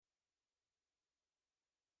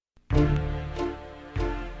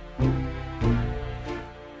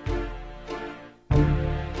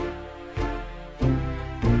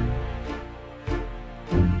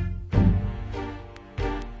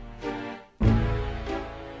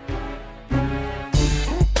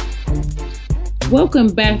Welcome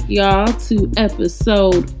back, y'all, to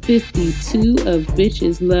episode 52 of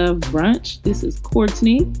Bitches Love Brunch. This is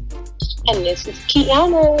Courtney. And this is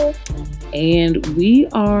Kiana. And we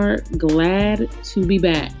are glad to be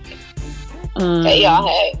back. Hey, y'all,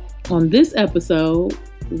 hey. On this episode,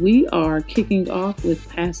 we are kicking off with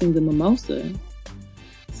passing the mimosa.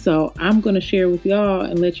 So I'm going to share with y'all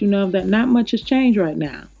and let you know that not much has changed right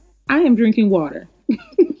now. I am drinking water.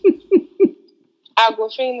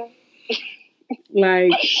 Aquafina.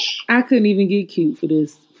 Like, I couldn't even get cute for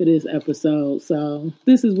this episode. So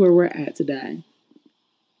this is where we're at today.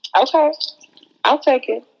 Okay. I'll take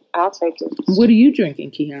it. What are you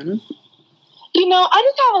drinking, Kiana? You know, I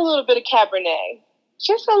just have a little bit of Cabernet.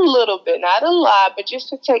 Just a little bit. Not a lot, but just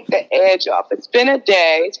to take the edge off. It's been a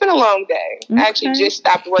day. It's been a long day. Okay. I actually just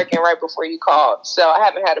stopped working right before you called. So I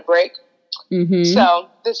haven't had a break. Mm-hmm. So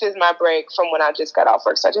this is my break from when I just got off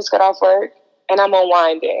work. So I just got off work and I'm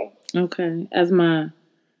unwinding. Okay. As my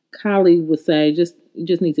colleague would say, you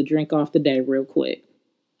just need to drink off the day real quick.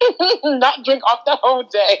 Not drink off the whole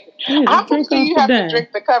day. Yeah, how much do you have to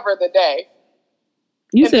drink to cover the day?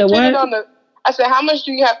 You said what? I said, how much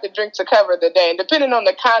do you have to drink to cover the day? And depending on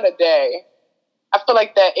the kind of day, I feel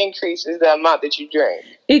like that increases the amount that you drink.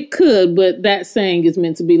 It could, but that saying is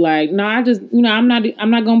meant to be like, no, I just, I'm not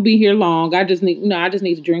going to be here long. I just need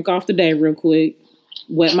to drink off the day real quick,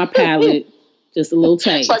 wet my palate, just a little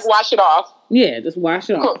taste. It's like wash it off. Yeah, just wash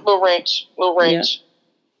it off. Little wrench.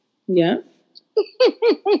 Yeah.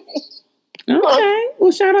 Okay.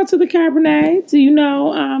 Well, shout out to the Cabernet. Do you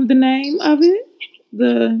know the name of it?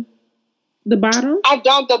 The bottle? I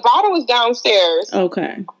don't. The bottle is downstairs.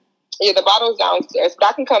 Okay. Yeah, the bottle is downstairs. But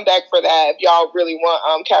I can come back for that if y'all really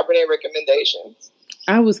want Cabernet recommendations.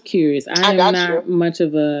 I was curious. I am not much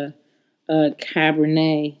of a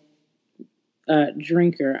Cabernet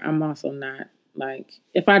drinker. I'm also not, like,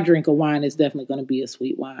 if I drink a wine, it's definitely going to be a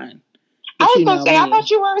sweet wine. But I was going to say, I thought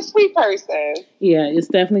you were a sweet person. Yeah, it's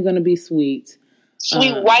definitely going to be sweet.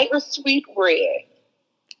 Sweet white or sweet red?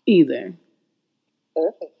 Either.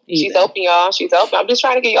 She's open, y'all. She's open. I'm just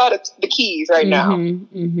trying to get y'all the keys right now.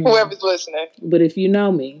 Mm-hmm. Whoever's listening. But if you know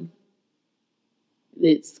me,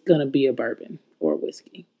 it's going to be a bourbon or a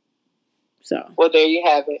whiskey. So. Well, there you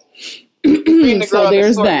have it. So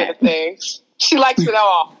there's that. Things. She likes it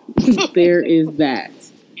all. There is that.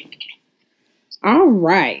 All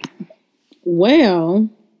right. Well,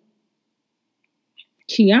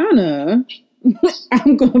 Kiana,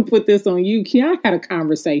 I'm going to put this on you. Kiana had a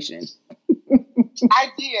conversation. I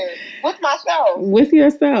did. With myself. With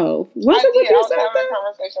yourself. Was it with yourself? I was having a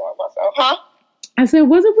conversation with myself. Huh? I said,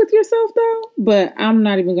 was it with yourself, though? But I'm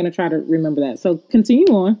not even going to try to remember that. So continue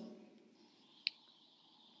on.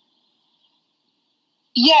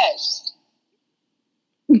 Yes.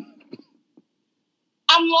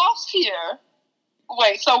 I'm lost here.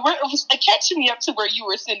 Wait, so catching me up to where you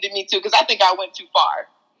were sending me to, because I think I went too far.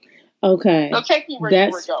 Okay. So take me where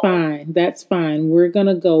you were going. That's fine. We're going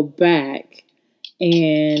to go back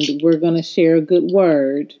and we're going to share a good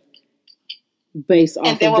word based off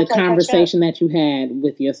of the conversation that you had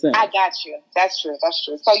with yourself. I got you. That's true.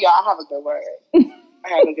 So, y'all, I have a good word. I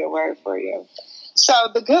have a good word for you. So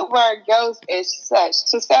the good word goes as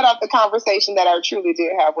such, to set up the conversation that I truly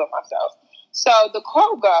did have with myself. So the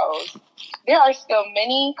quote goes, there are still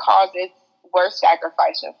many causes worth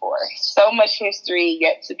sacrificing for. So much history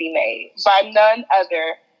yet to be made by none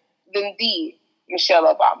other than the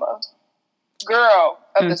Michelle Obama, girl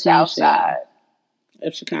of the South Side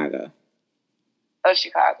of Chicago.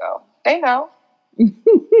 They know. They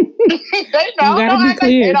know. You gotta be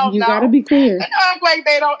clear. You gotta be clear. They act like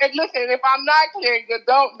they don't. And listen, if I'm not clear, you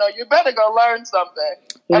don't know. You better go learn something.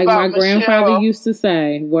 Like my grandfather used to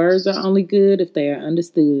say, words are only good if they are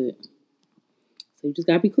understood. So you just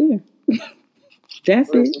gotta be clear. That's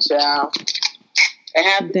it. Child. And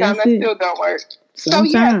half the time that still don't work.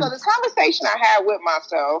 Sometimes. So yeah, so the conversation I had with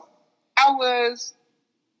myself, I was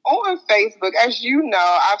on Facebook. As you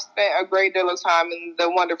know, I've spent a great deal of time in the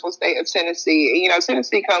wonderful state of Tennessee. You know,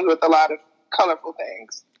 Tennessee comes with a lot of colorful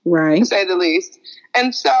things. Right. To say the least.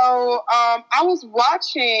 And so I was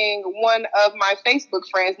watching one of my Facebook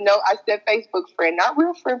friends. No, I said Facebook friend, not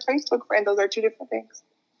real friend. Facebook friend, those are two different things.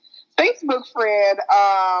 Facebook friend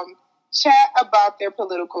chat about their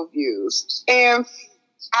political views. And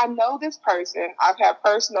I know this person. I've had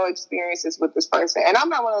personal experiences with this person. And I'm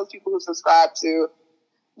not one of those people who subscribe to,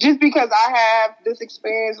 just because I have this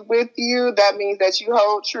experience with you, that means that you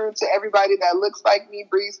hold true to everybody that looks like me,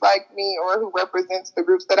 breathes like me, or who represents the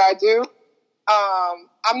groups that I do.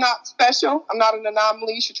 I'm not special. I'm not an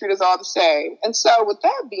anomaly. You should treat us all the same. And so with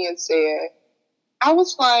that being said, I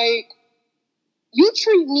was like, you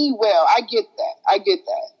treat me well. I get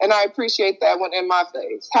that. And I appreciate that one in my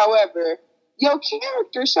face. However, your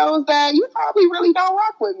character shows that you probably really don't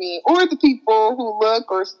rock with me or the people who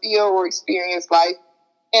look or feel or experience life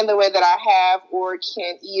in the way that I have or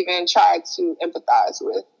can even try to empathize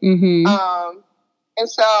with. Mm-hmm. And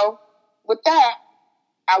so with that,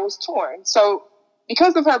 I was torn. So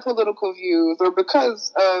because of her political views or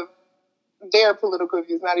because of their political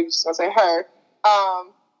views, not even just going to say her,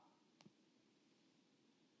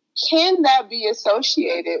 can that be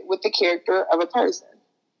associated with the character of a person?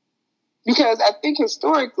 Because I think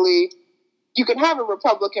historically, you can have a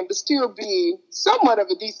Republican but still be somewhat of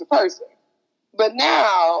a decent person. But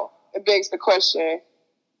now it begs the question,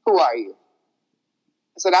 who are you?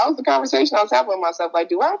 So that was the conversation I was having with myself. Like,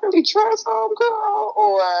 do I really trust homegirl?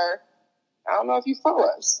 Or I don't know if you follow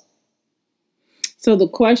us. So the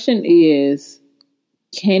question is,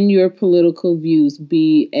 can your political views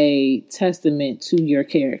be a testament to your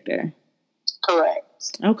character?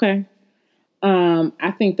 Correct. Okay.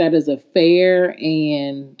 I think that is a fair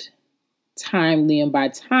and timely, and by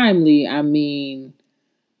timely, I mean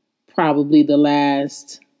probably the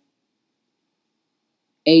last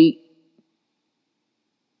 8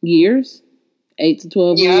 years, 8 to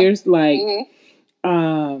 12 years. Like,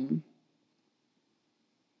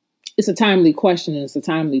 it's a timely question and it's a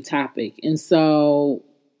timely topic. And so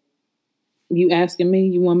you asking me,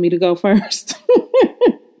 you want me to go first?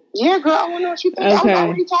 Yeah, girl, I want to know what you think. Okay. I was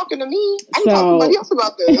already talking to me. I didn't talk to somebody else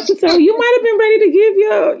about this. So you might have been ready to give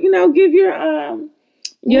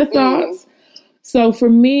your thoughts. So for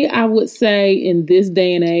me, I would say in this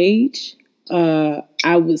day and age,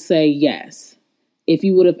 I would say yes. If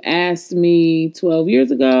you would have asked me 12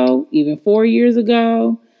 years ago, even 4 years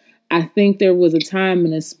ago, I think there was a time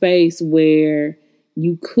and a space where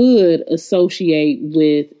you could associate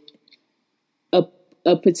with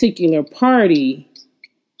a particular party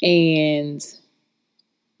and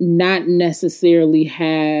not necessarily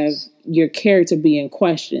have your character be in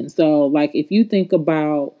question. So, like, if you think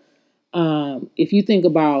about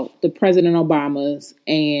the President Obamas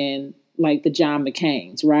and like the John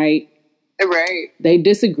McCains, right? Right. They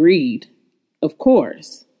disagreed, of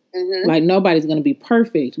course. Mm-hmm. Like, nobody's going to be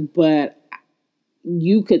perfect, but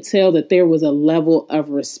you could tell that there was a level of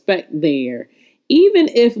respect there. Even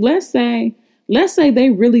if, let's say they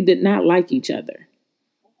really did not like each other.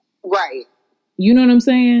 Right. You know what I'm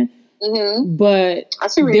saying? Mm-hmm. But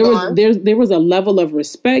there was a level of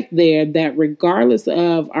respect there that regardless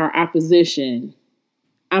of our opposition,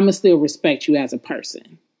 I'm going to still respect you as a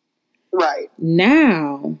person. Right.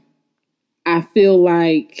 Now, I feel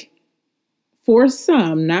like for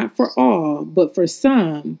some, not for all, but for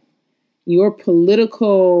some, your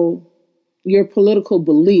political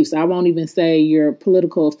beliefs, I won't even say your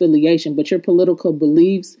political affiliation, but your political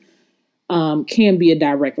beliefs can be a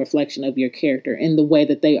direct reflection of your character in the way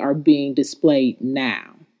that they are being displayed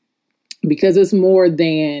now. Because it's more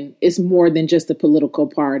than just a political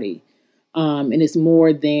party. And it's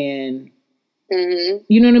more than,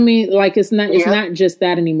 you know what I mean? Like, it's not just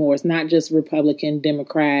that anymore. It's not just Republican,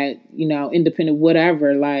 Democrat, independent,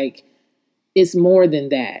 whatever. Like, it's more than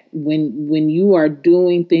that. When you are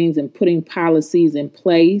doing things and putting policies in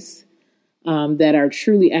place that are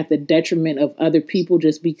truly at the detriment of other people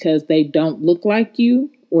just because they don't look like you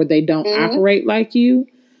or they don't operate like you,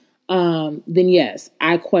 then yes,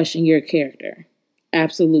 I question your character.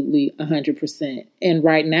 Absolutely, 100%. And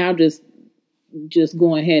right now, just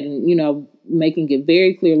going ahead and, making it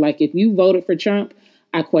very clear, like, if you voted for Trump,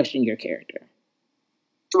 I question your character.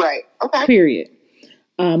 Right. Okay. Period.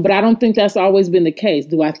 But I don't think that's always been the case.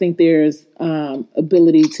 Do I think there's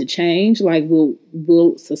ability to change? Like,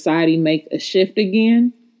 will society make a shift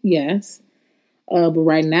again? Yes. But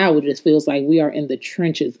right now, it just feels like we are in the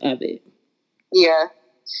trenches of it. Yeah.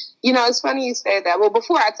 It's funny you say that. Well,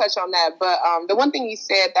 before I touch on that, but the one thing you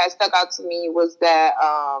said that stuck out to me was that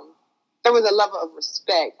there was a level of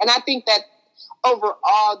respect. And I think that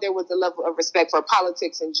overall, there was a level of respect for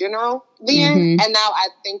politics in general then. Mm-hmm. And now I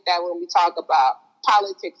think that when we talk about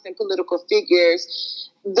politics and political figures,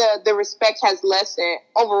 the respect has lessened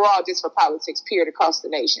overall just for politics, period, across the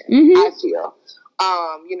nation. Mm-hmm. I feel,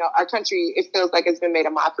 our country, it feels like it's been made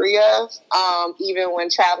a mockery of. Even when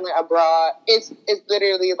traveling abroad, it's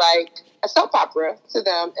literally like a soap opera to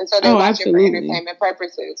them, and so they watch it for entertainment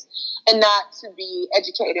purposes and not to be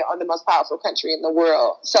educated on the most powerful country in the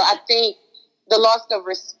world. So I think the loss of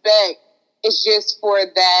respect is just for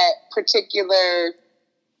that particular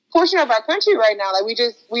portion of our country right now. Like,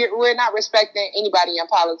 we're not respecting anybody in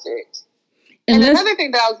politics. And another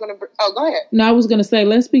thing that I was going to... Oh, go ahead. No, I was going to say,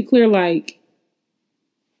 let's be clear, like,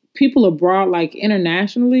 people abroad, like,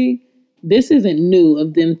 internationally, this isn't new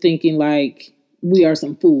of them thinking like we are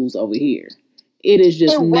some fools over here. It is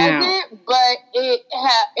just it now. Wasn't, but it's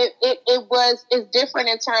different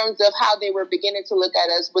in terms of how they were beginning to look at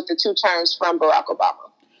us with the two terms from Barack Obama,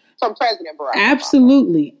 from President Barack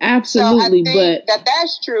Absolutely. Obama. Absolutely. So I think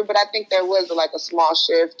that's true, but I think there was like a small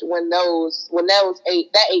shift when that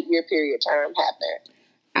 8-year period term happened.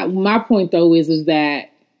 My point though is that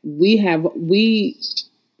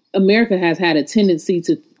America has had a tendency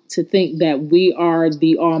to think that we are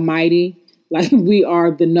the almighty. Like we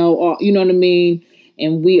are the know-all, you know what I mean?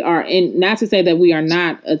 And we are, and not to say that we are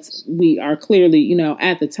not, we are clearly, you know,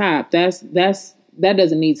 at the top. That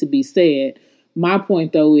doesn't need to be said. My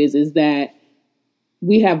point though is that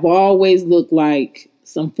we have always looked like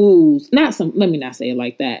some fools. Let me not say it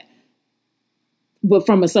like that. But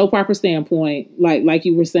from a soap opera standpoint, like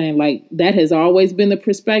you were saying, like that has always been the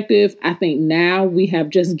perspective. I think now we have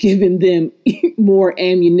just given them more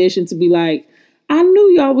ammunition to be like, I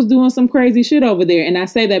knew y'all was doing some crazy shit over there. And I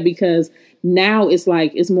say that because now it's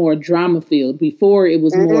like it's more drama filled. Before it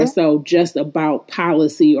was more so just about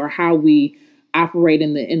policy or how we operate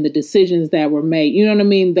in the decisions that were made. You know what I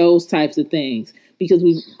mean? Those types of things. Because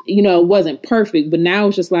it wasn't perfect, but now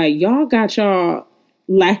it's just like y'all got y'all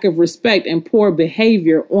lack of respect and poor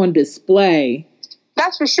behavior on display.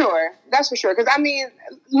 That's for sure. Because I mean,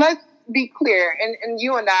 let's be clear, and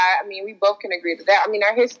you and I mean, we both can agree to that. I mean,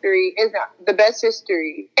 our history isn't the best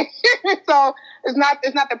history. So it's not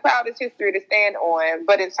the proudest history to stand on,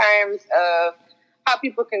 but in terms of how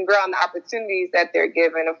people can grow on the opportunities that they're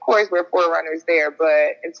given, of course, we're forerunners there,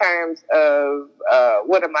 but in terms of,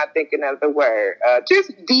 what am I thinking of the word?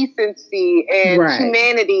 Just decency and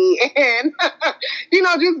humanity and,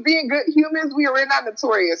 just being good humans, we're not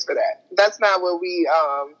notorious for that. That's not what we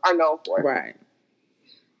are known for. Right.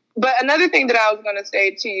 But another thing that I was going to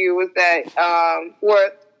say to you was that,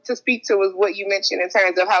 or to speak to was what you mentioned in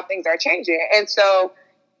terms of how things are changing. And so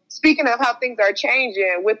speaking of how things are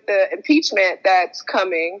changing with the impeachment that's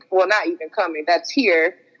coming, well, not even coming, that's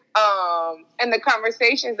here, and the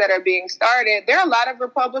conversations that are being started, there are a lot of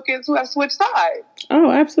Republicans who have switched sides.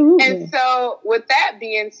 Oh, absolutely. And so with that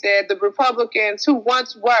being said, the Republicans who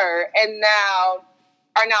once were and now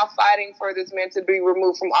are now fighting for this man to be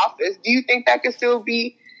removed from office, do you think that could still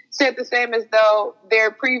be said the same as though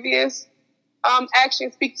their previous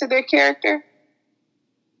actions speak to their character?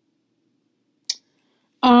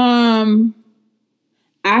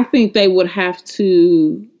 I think they would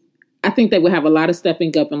have a lot of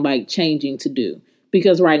stepping up and like changing to do,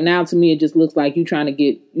 because right now to me it just looks like you trying to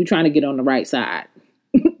get on the right side.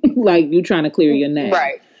 Like you trying to clear your name.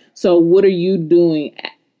 Right. So what are you doing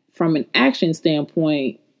from an action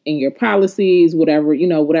standpoint in your policies,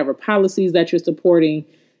 whatever policies that you're supporting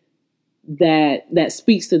that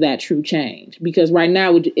speaks to that true change? Because right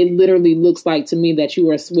now it literally looks like to me that you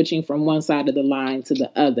are switching from one side of the line to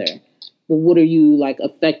the other. But what are you like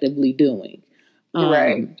effectively doing?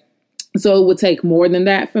 Right. So it would take more than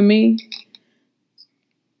that for me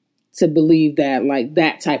to believe that like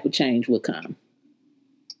that type of change would come.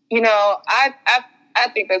 I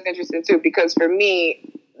think that's interesting too, because for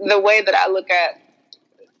me, the way that I look at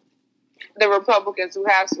the Republicans who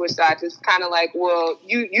have switched sides is kind of like, well,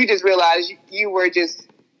 you just realized you were just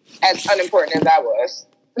as unimportant as I was.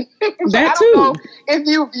 So that I don't know if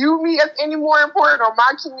you view me as any more important, or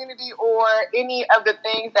my community or any of the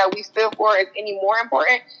things that we stood for as any more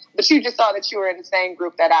important, but you just saw that you were in the same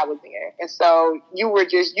group that I was in. And so you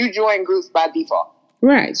joined groups by default.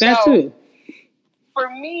 Right, that too. For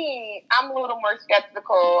me, I'm a little more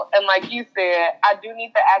skeptical, and like you said, I do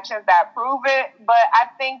need the actions that prove it, but I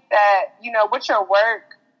think that, with your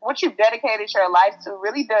work, what you've dedicated your life to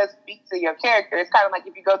really does speak to your character. It's kind of like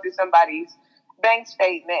if you go through somebody's bank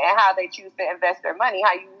statement and how they choose to invest their money,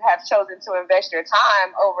 how you have chosen to invest your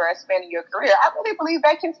time over a span of your career. I really believe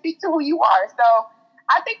that can speak to who you are. So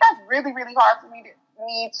I think that's really, really hard for me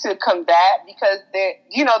to combat, because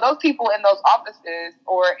those people in those offices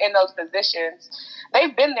or in those positions,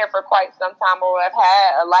 they've been there for quite some time or have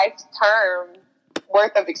had a lifetime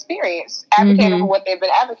worth of experience advocating for what they've been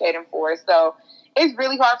advocating for. So it's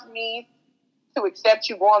really hard for me to accept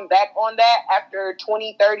you going back on that after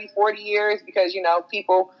 20, 30, 40 years, because,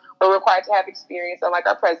 people were required to have experience, unlike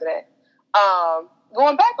our president.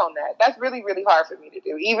 Going back on that, that's really, really hard for me to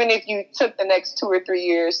do. Even if you took the next 2 or 3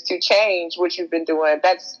 years to change what you've been doing,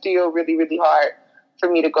 that's still really, really hard for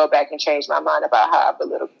me to go back and change my mind about how I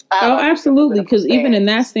believe. Oh, absolutely. Because even in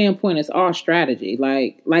that standpoint, it's all strategy.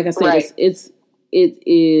 Like I said, right.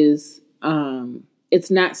 It's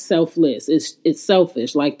not selfless. It's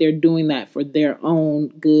selfish. Like they're doing that for their own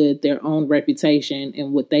good, their own reputation,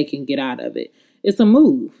 and what they can get out of it. It's a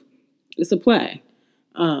move. It's a play.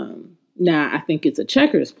 Now I think it's a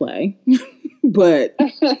checkers play, but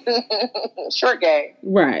short game.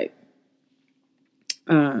 Right.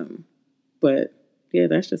 But yeah,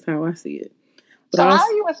 that's just how I see it. But so how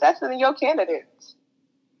are you assessing your candidates?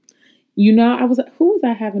 You know, who was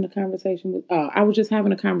I having a conversation with? I was just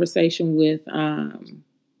having a conversation with a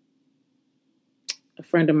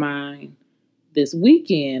friend of mine this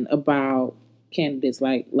weekend about candidates,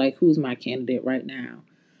 like who's my candidate right now.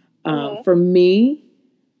 For me,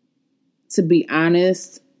 to be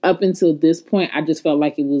honest, up until this point, I just felt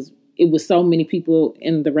like it was so many people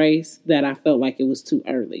in the race that I felt like it was too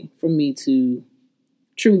early for me to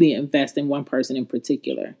truly invest in one person in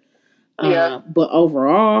particular. But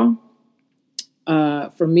overall,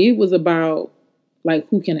 for me, it was about like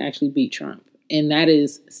who can actually beat Trump. And that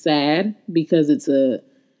is sad because it's a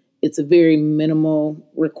very minimal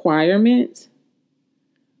requirement,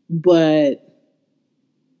 but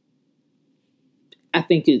I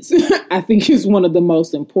think it's one of the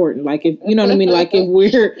most important. Like, if you know what I mean, like if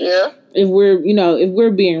we're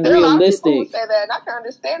being realistic, people who say that, and I can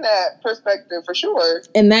understand that perspective for sure.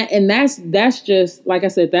 And that's just, like I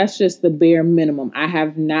said, that's just the bare minimum. I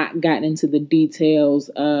have not gotten into the details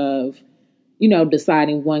of,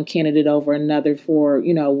 deciding one candidate over another for,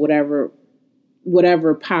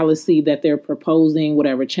 whatever policy that they're proposing,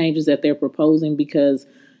 whatever changes that they're proposing, because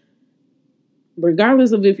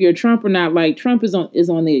regardless of if you're Trump or not, like Trump is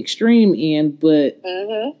on the extreme end, but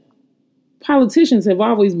politicians have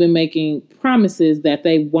always been making promises that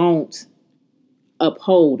they won't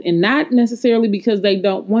uphold, and not necessarily because they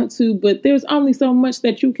don't want to, but there's only so much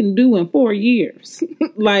that you can do in 4 years.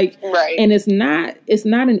 Right. And it's not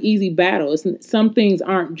an easy battle. Some things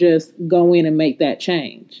aren't just go in and make that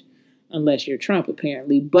change unless you're Trump,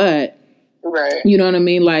 apparently. But right. You know what I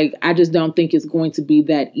mean? Like, I just don't think it's going to be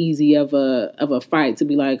that easy of a fight to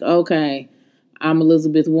be like, okay, I'm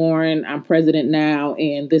Elizabeth Warren, I'm president now,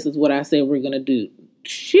 and this is what I said we're going to do.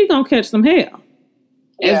 She going to catch some hell.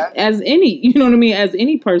 As any, you know what I mean? As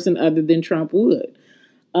any person other than Trump would.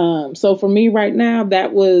 So for me right now,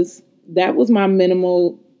 that was my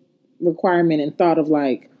minimal requirement and thought of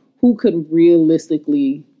like, who could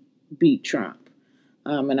realistically beat Trump?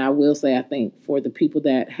 And I will say, I think for the people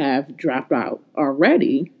that have dropped out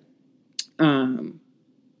already,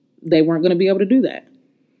 they weren't going to be able to do that.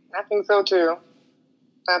 I think so too.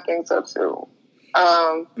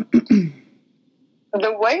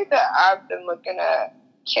 The way that I've been looking at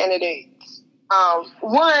candidates,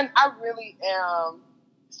 one, I really am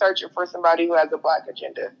searching for somebody who has a Black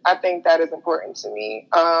agenda. I think that is important to me.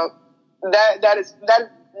 That is not,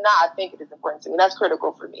 I think it is important to me. That's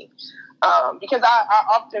critical for me. Because I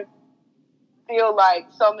often feel like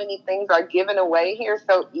so many things are given away here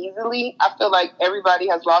so easily. I feel like everybody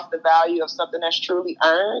has lost the value of something that's truly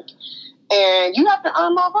earned. And you have to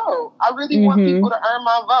earn my vote. I really want people to earn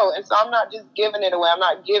my vote. And so I'm not just giving it away.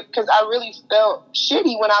 Because I really felt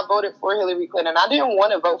shitty when I voted for Hillary Clinton. I didn't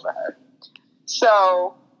want to vote for her.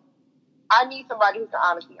 So I need somebody who can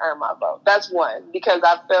honestly earn my vote. That's one, because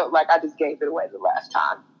I felt like I just gave it away the last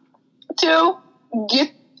time. Two,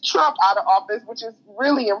 get Trump out of office, which is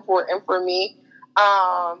really important for me.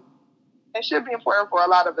 It should be important for a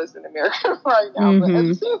lot of us in America right now. But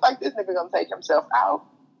it seems like this nigga gonna take himself out.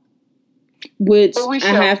 Which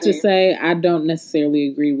I have to say I don't necessarily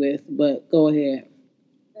agree with, but go ahead.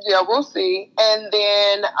 Yeah, we'll see. And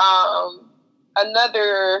then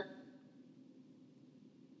another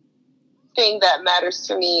thing that matters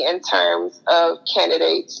to me in terms of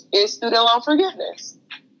candidates is student loan forgiveness.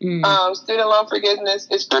 Student loan forgiveness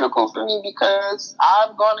is critical for me because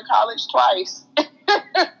I've gone to college twice.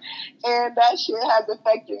 And that shit has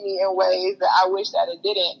affected me in ways that I wish that it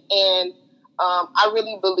didn't. And I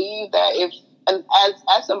really believe that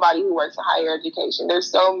as somebody who works in higher education,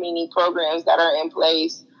 there's so many programs that are in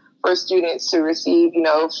place for students to receive,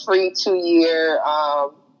 free 2-year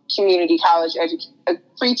community college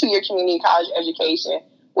education,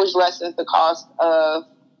 which lessens the cost of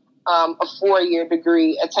a 4-year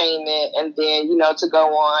degree attainment, and then to go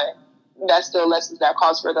on, that still lessens that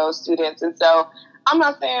cost for those students. And so I'm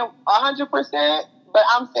not saying 100%. But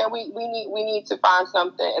I'm saying we need to find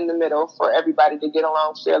something in the middle for everybody to get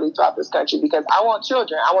along fairly throughout this country, because I want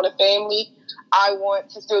children. I want a family. I want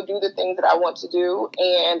to still do the things that I want to do.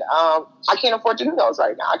 And I can't afford to do those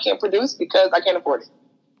right now. I can't produce because I can't afford it.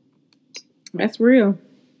 That's real.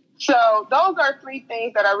 So those are 3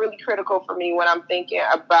 things that are really critical for me when I'm thinking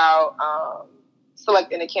about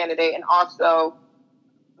selecting a candidate. And also,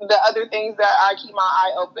 the other things that I keep my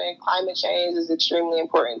eye open, climate change is extremely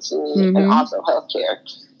important to me, and also healthcare.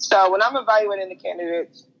 So when I'm evaluating the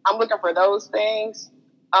candidates, I'm looking for those things.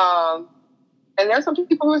 And there's some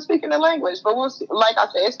people who are speaking the language, but we'll see. Like I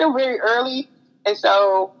said, it's still very early, and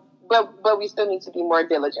so, but we still need to be more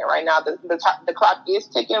diligent right now. The clock is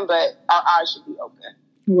ticking, but our eyes should be open.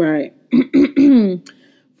 Right.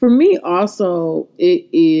 For me, also, it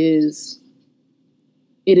is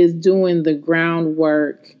doing the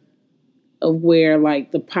groundwork of where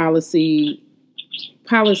like the policies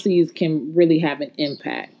can really have an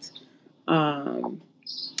impact.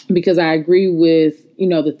 Because I agree with,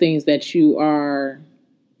 the things that you are,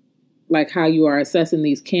 like how you are assessing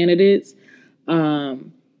these candidates.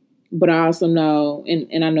 But I also know,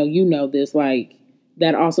 and I know you know this, like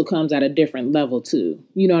that also comes at a different level too.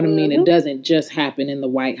 You know what I mean? It doesn't just happen in the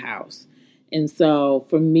White House. And so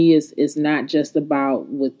for me, it's not just about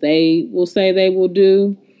what they will say they will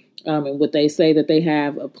do and what they say that they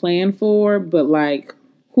have a plan for, but like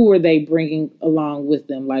who are they bringing along with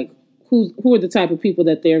them? Like who are the type of people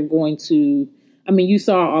that they're going to, I mean, you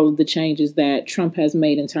saw all of the changes that Trump has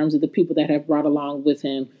made in terms of the people that have brought along with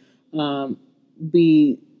him,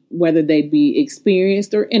 whether they be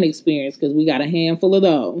experienced or inexperienced, because we got a handful of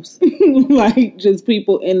those, like just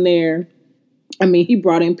people in there. I mean, he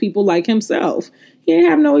brought in people like himself. He didn't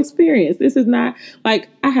have no experience. This is not like,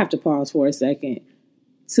 I have to pause for a second.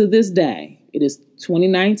 To this day, it is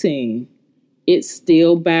 2019. It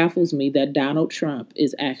still baffles me that Donald Trump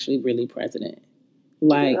is actually really president.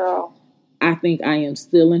 Like, I think I am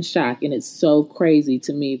still in shock. And it's so crazy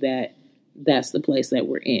to me that that's the place that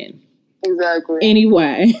we're in. Exactly.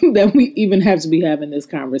 Anyway, that we even have to be having this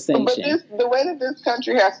conversation. But the way that this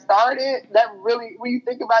country has started, that really, when you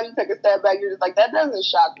think about it, you take a step back, you're just like, that doesn't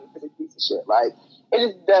shock me for this piece of shit. Like, it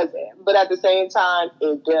just doesn't. But at the same time,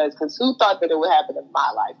 it does. Because who thought that it would happen in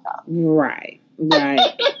my lifetime? Right.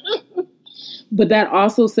 But that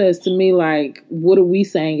also says to me, like, what are we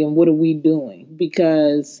saying and what are we doing?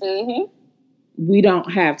 Because we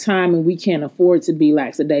don't have time and we can't afford to be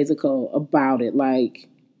lackadaisical about it. Like,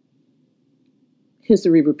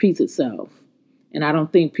 history repeats itself. And I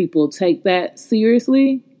don't think people take that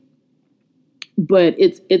seriously. But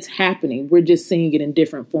it's happening. We're just seeing it in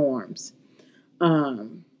different forms.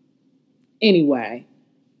 Anyway,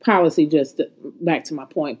 policy, just back to my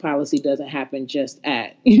point, policy doesn't happen just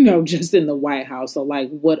at, just in the White House. So like,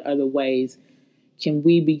 what other ways can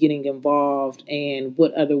we be getting involved, and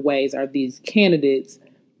what other ways are these candidates,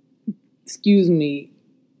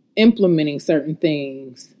 implementing certain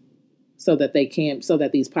things so that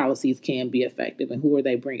these policies can be effective, and who are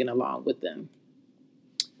they bringing along with them?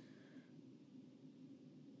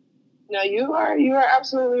 No, you are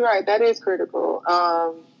absolutely right. That is critical,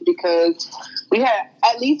 because we had,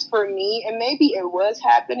 at least for me, and maybe it was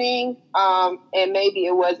happening, and maybe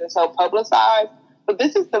it wasn't so publicized, but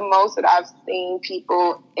this is the most that I've seen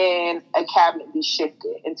people in a cabinet be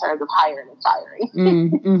shifted in terms of hiring and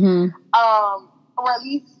firing, or at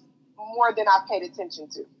least more than I've paid attention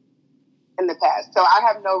to in the past. So I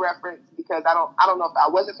have no reference, because I don't know if I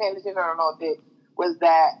wasn't paying attention. I don't know if it was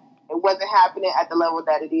that it wasn't happening at the level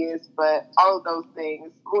that it is, but all of those things,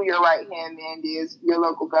 who your right-hand man is, your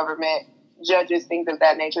local government, judges, things of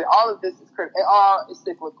that nature, all of this is critical. It all is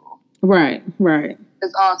cyclical. Right.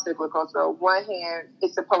 It's all cyclical. So one hand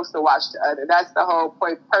is supposed to watch the other. That's the whole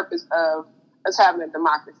purpose of us having a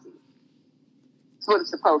democracy. It's what it's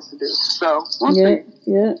supposed to do. So we'll see.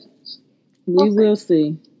 Yeah. We will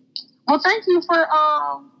see. Well, thank you for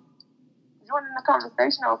joining the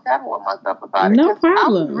conversation. I was chatting with myself about it. No problem.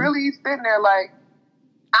 I was really sitting there like,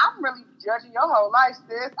 I'm really judging your whole life,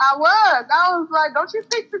 sis. I was like, don't you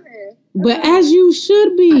speak to me. But as you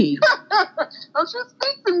should be. Don't you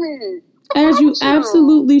speak to me. As you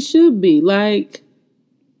absolutely should be. Like,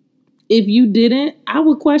 if you didn't, I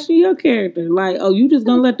would question your character. Like, oh, you just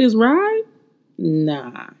gonna let this ride?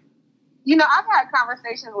 Nah. I've had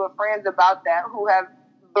conversations with friends about that who have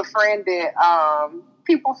befriended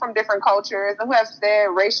people from different cultures and who have said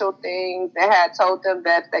racial things and had told them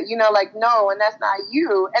that like, no, and that's not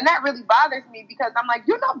you. And that really bothers me, because I'm like,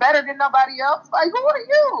 you're no better than nobody else. Like, who are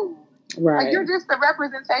you? Right. Like, you're just a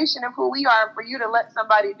representation of who we are. And for you to let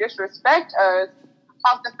somebody disrespect us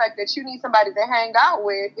off the fact that you need somebody to hang out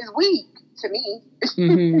with is weak to me.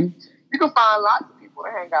 You can find lots of people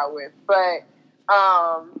to hang out with, but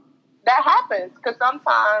that happens because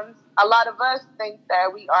sometimes a lot of us think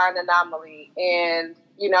that we are an anomaly, and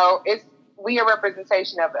we are a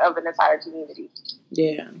representation of an entire community.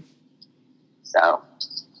 Yeah. So,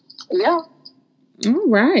 yeah. All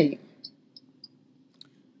right.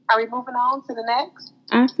 Are we moving on to the next?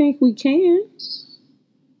 I think we can.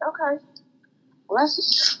 Okay. Let's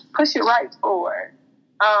just push it right forward.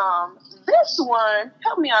 This one,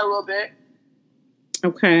 help me out a little bit.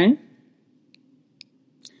 Okay.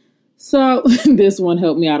 So this one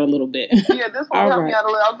helped me out a little bit. Yeah, this one helped me out a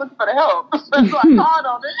little. I was looking for the help. So I called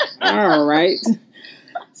on it. All right.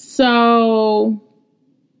 So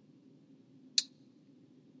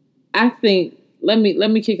I think let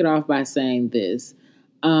me kick it off by saying this.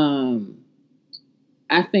 I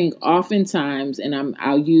think oftentimes, and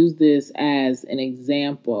I'll use this as an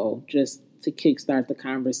example just to kickstart the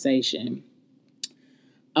conversation.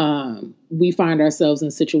 We find ourselves in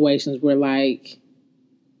situations where like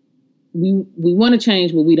we want to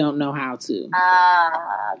change, but we don't know how to.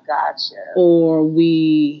 Gotcha. Or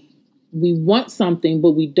we want something,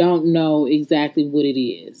 but we don't know exactly what it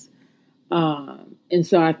is. And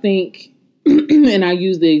so I think, and I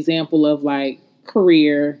use the example of like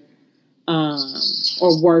career,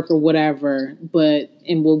 or work or whatever,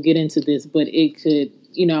 and we'll get into this, but it could,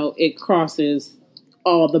 it crosses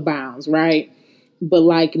all the bounds, right? But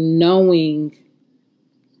like knowing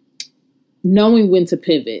when to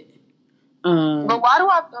pivot. But why do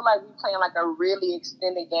I feel like we're playing like a really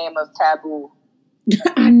extended game of taboo?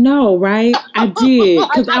 I know, right? I did.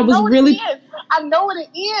 Because I was really... I know what it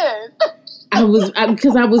is.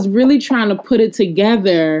 Because I was really trying to put it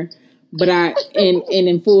together, but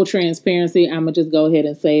in full transparency, I'm going to just go ahead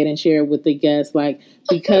and say it and share it with the guests. Like,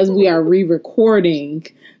 because we are re-recording,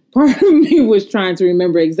 part of me was trying to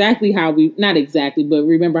remember exactly how not exactly, but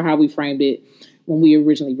remember how we framed it when we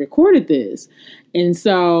originally recorded this. And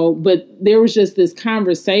so, but there was just this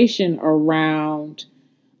conversation around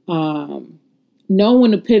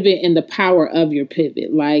knowing to pivot and the power of your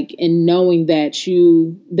pivot, like, and knowing that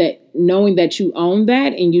you own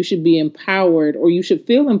that and you should be empowered, or you should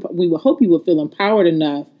feel, we would hope you would feel empowered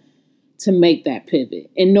enough to make that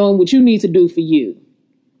pivot and knowing what you need to do for you.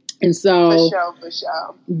 And so for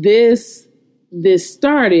sure. This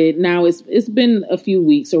started, now it's been a few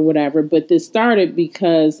weeks or whatever, but this started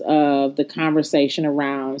because of the conversation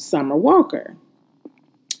around Summer Walker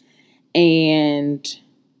and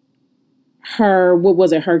her,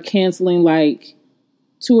 her canceling like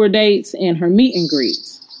tour dates and her meet and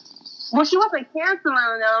greets. Well, she wasn't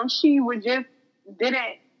canceling them. She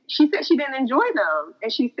said she didn't enjoy them.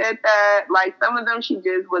 And she said that like some of them, she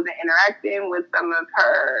just wasn't interacting with some of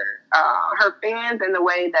her fans in the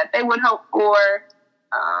way that they would hope for.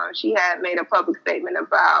 She had made a public statement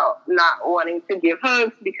about not wanting to give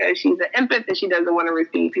hugs because she's an empath and she doesn't want to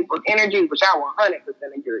receive people's energy, which I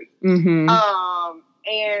 100% agree. Mm-hmm.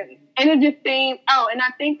 And it just seemed, and I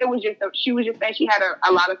think it was just, she was just saying she had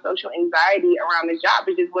a lot of social anxiety around this job.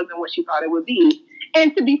 It just wasn't what she thought it would be.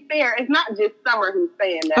 And to be fair, it's not just Summer who's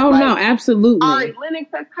saying that. Oh, like, no, absolutely. Ari Lennox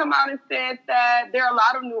has come out and said that. There are a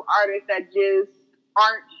lot of new artists that just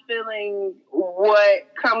aren't feeling what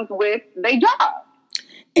comes with their job.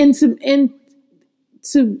 And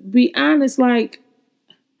to be honest, like,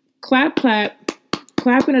 clapping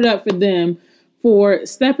it up for them for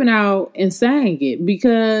stepping out and saying it,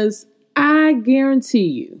 because I guarantee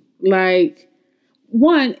you, like,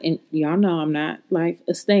 one, and y'all know I'm not like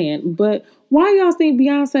a stan, but why y'all think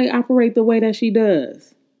Beyonce operate the way that she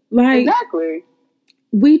does? Like, exactly.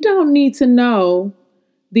 We don't need to know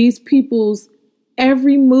these people's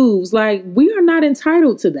every moves. Like, we are not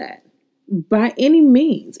entitled to that by any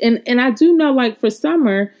means. And I do know, like, for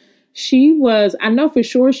Summer, I know for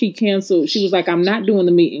sure she canceled. She was like, I'm not doing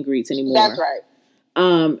the meet and greets anymore. That's right.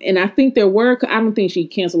 And I think I don't think she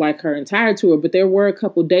canceled like her entire tour, but there were a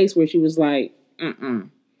couple dates where she was like, And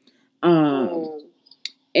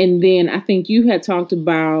then I think you had talked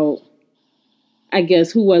about, I guess,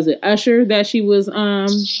 who was it? Usher, that she was,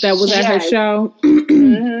 that was at her show.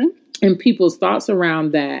 Mm-hmm. And people's thoughts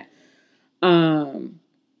around that. And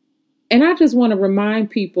I just want to remind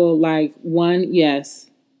people, like, one, yes,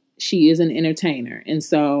 she is an entertainer. And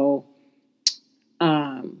so,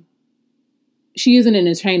 she is an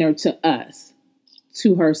entertainer to us.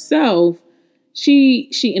 To herself, she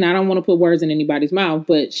and I don't want to put words in anybody's mouth,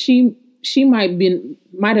 but she might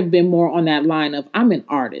have been more on that line of, I'm an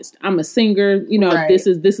artist, I'm a singer, right. This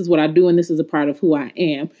is what I do, and this is a part of who I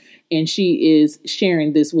am, and she is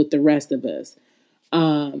sharing this with the rest of us.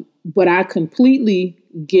 But I completely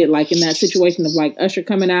get, like, in that situation of like Usher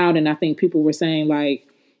coming out, and I think people were saying like,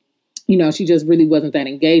 she just really wasn't that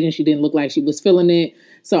engaged and she didn't look like she was feeling it.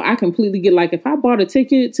 So I completely get, like, if I bought a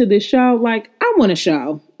ticket to this show, like, I want a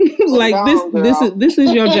show. Like, this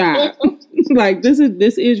is your job. Like, this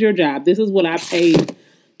is your job. This is what I paid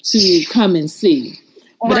to come and see.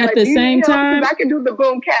 But at the same time, I can do the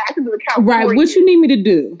boom cat. I can do the count. Right. What you need me to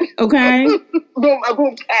do? Okay. boom cat.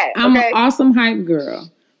 Okay? I'm an awesome hype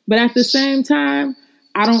girl. But at the same time,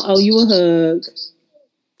 I don't owe you a hug.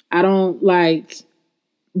 I don't like.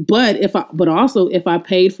 But if I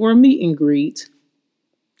paid for a meet and greet,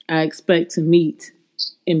 I expect to meet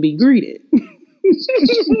and be greeted. Okay,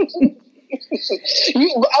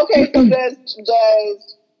 so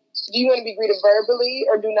do you want to be greeted verbally,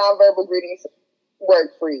 or do nonverbal greetings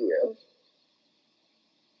work for you?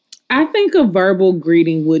 I think a verbal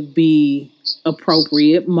greeting would be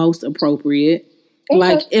appropriate, most appropriate. Okay.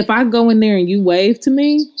 Like, if I go in there and you wave to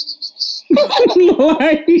me,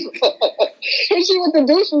 like... Hit you with the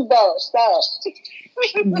douches, though. Stop.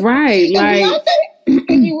 Right, like...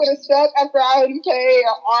 If you would have stuck after I had paid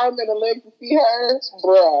an arm and a leg to see her,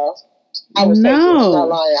 bruh, I would take it. I'm not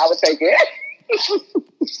lying. I would take it.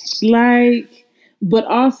 Like, but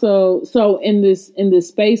also, so in this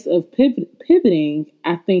space of pivoting,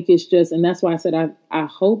 I think it's just, and that's why I said I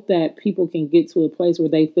hope that people can get to a place where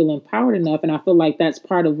they feel empowered enough, and I feel like that's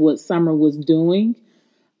part of what Summer was doing,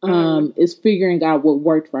 is figuring out what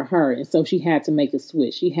worked for her, and so she had to make a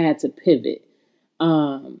switch. She had to pivot.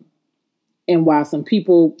 And while some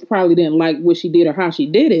people probably didn't like what she did or how she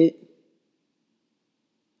did it,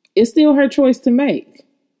 it's still her choice to make.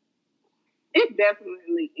 It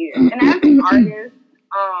definitely is. And as an artist,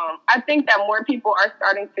 I think that more people are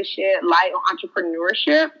starting to shed light on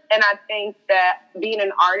entrepreneurship. And I think that being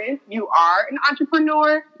an artist, you are an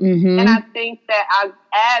entrepreneur. Mm-hmm. And I think that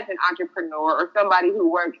as an entrepreneur or somebody who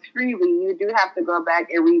works freely, you do have to go back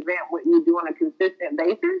and revamp what you do on a consistent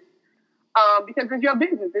basis. Because it's your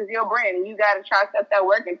business, it's your brand, and you got to try stuff that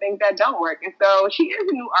work and things that don't work. And so she is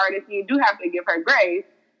a new artist, and you do have to give her grace.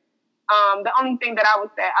 The only thing that I would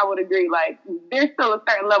say, I would agree, like, there's still a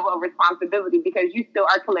certain level of responsibility because you still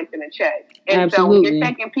are collecting a check. And Absolutely. So when you're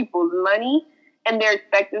taking people's money and they're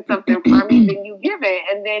expecting something from you, then you give it,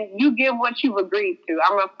 and then you give what you've agreed to.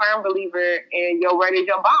 I'm a firm believer in your word is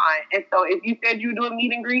your bond. And so if you said you do a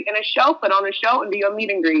meet and greet and a show, put on a show and do your meet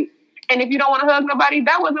and greet. And if you don't want to hug nobody,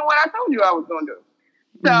 that wasn't what I told you I was going to do.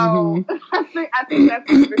 So I think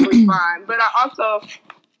that's perfectly fine. But I also,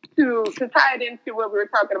 to tie it into what we were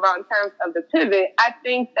talking about in terms of the pivot, I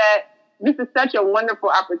think that this is such a wonderful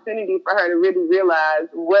opportunity for her to really realize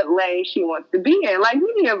what lane she wants to be in. Like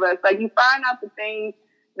many of us, like you find out the things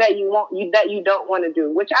that you don't want to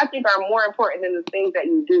do, which I think are more important than the things that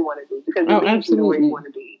you do want to do because it leads you to where you want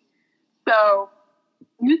to be. So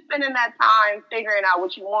you spending that time figuring out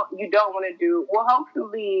what you don't want to do will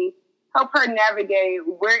hopefully help her navigate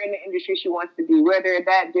where in the industry she wants to be, whether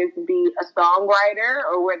that just be a songwriter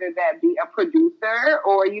or whether that be a producer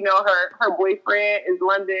or, her boyfriend is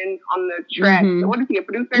London on the track. Mm-hmm. So what is he, a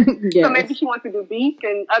producer? Yes. So maybe she wants to do beats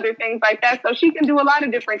and other things like that. So she can do a lot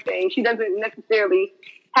of different things. She doesn't necessarily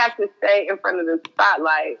have to stay in front of the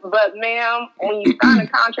spotlight. But ma'am, when you sign a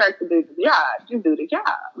contract to do the job, just do the job.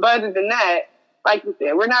 But other than that, like you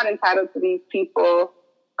said, we're not entitled to these people.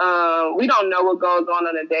 We don't know what goes on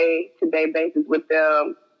a day-to-day basis with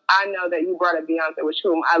them. I know that you brought up Beyonce, which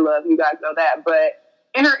whom I love. You guys know that. But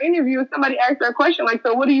in her interview, somebody asked her a question like,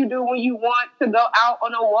 so what do you do when you want to go out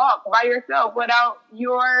on a walk by yourself without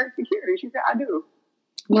your security? She said, I do.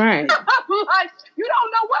 Right. Like, you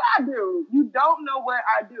don't know what I do. You don't know what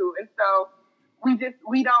I do. And so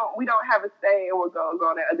we don't have a say in what goes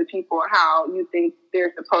on at other people or how you think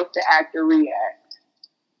they're supposed to act or react.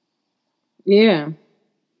 Yeah.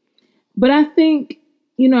 But I think,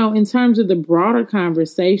 in terms of the broader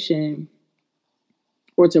conversation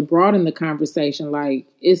or to broaden the conversation, like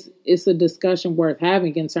it's a discussion worth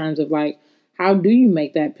having in terms of like, how do you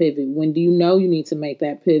make that pivot? When do you know you need to make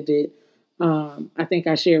that pivot? I think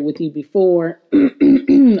I shared with you before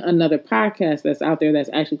another podcast that's out there that's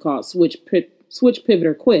actually called Switch, Pivot,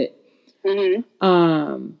 or Quit.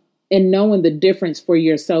 Mm-hmm. And knowing the difference for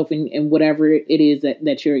yourself in whatever it is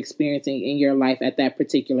that you're experiencing in your life at that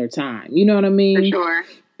particular time. You know what I mean? For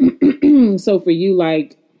sure. So for you,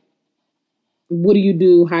 like, what do you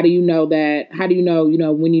do? How do you know that? How do you know,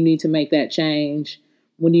 when you need to make that change,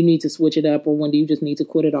 when you need to switch it up, or when do you just need to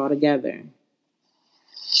quit it altogether?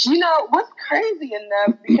 What's crazy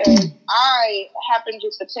enough, because I happen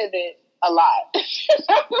just to pivot a lot.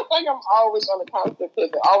 I feel like I'm always on a constant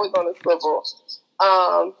pivot, always on a swivel.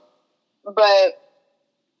 But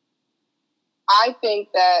I think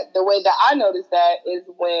that the way that I notice that is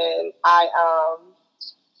when I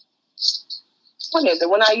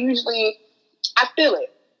feel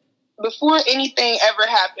it. Before anything ever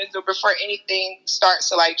happens or before anything starts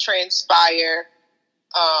to like transpire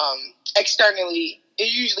externally,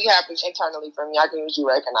 it usually happens internally for me. I can usually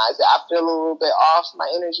recognize it. I feel a little bit off. My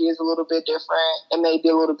energy is a little bit different. It may be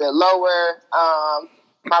a little bit lower.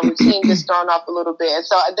 My routine gets thrown off a little bit. And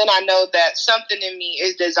so then I know that something in me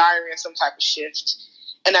is desiring some type of shift.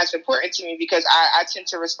 And that's important to me because I tend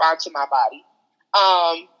to respond to my body.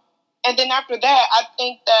 And then after that, I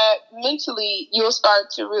think that mentally you'll start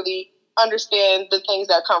to really understand the things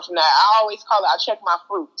that come from that. I always call it, I check my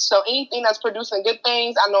fruit. So anything that's producing good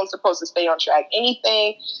things, I know I'm supposed to stay on track.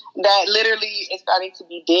 Anything that literally is starting to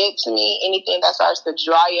be dead to me, anything that starts to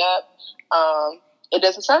dry up, it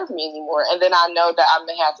doesn't serve me anymore. And then I know that I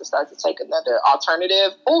may have to start to take another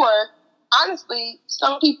alternative. Or honestly,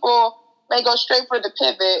 some people may go straight for the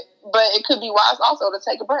pivot, but it could be wise also to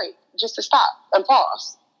take a break, just to stop and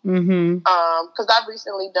pause. Because I've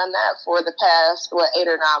recently done that for the past 8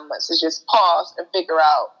 or 9 months, is just pause and figure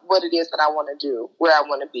out what it is that I want to do, where I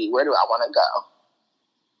want to be, where do I want to go.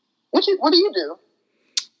 What do you do?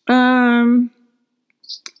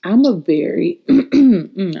 I'm a very I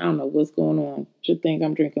don't know what's going on. Should think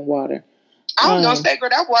I'm drinking water. I was gonna say, girl,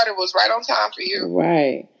 that water was right on time for you.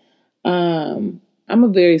 Right. I'm a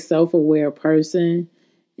very self-aware person.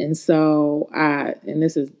 And so and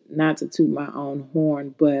this is not to toot my own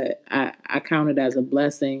horn, but I count it as a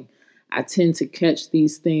blessing. I tend to catch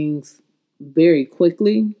these things very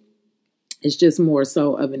quickly. It's just more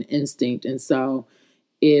so of an instinct. And so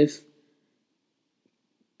if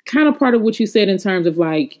kind of part of what you said in terms of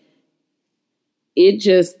like, it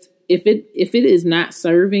just, if it is not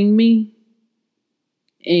serving me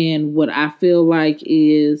and what I feel like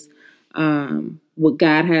is what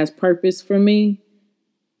God has purpose for me,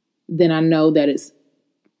 then I know that it's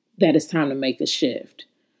time to make a shift.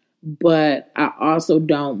 But I also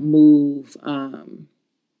don't move,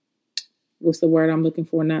 what's the word I'm looking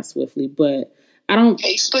for? Not swiftly, but I don't,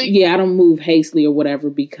 hastily? Yeah, I don't move hastily or whatever,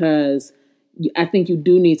 because I think you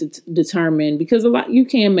do need to determine, because you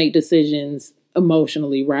can make decisions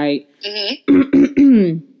emotionally, right?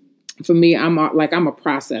 Mm-hmm. For me, I'm a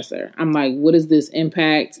processor. I'm like, what does this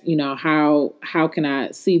impact? How can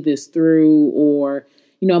I see this through? Or,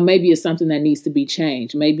 maybe it's something that needs to be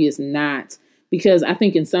changed. Maybe it's not, because I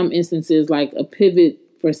think in some instances, like a pivot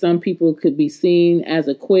for some people could be seen as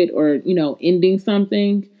a quit or, ending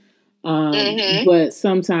something. But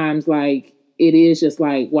sometimes like it is just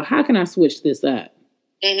like, well, how can I switch this up?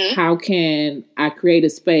 Mm-hmm. How can I create a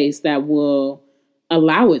space that will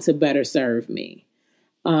allow it to better serve me?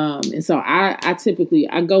 And so I typically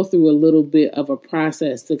go through a little bit of a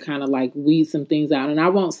process to kind of like weed some things out. And I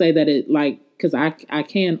won't say that it like, because I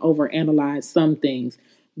can overanalyze some things,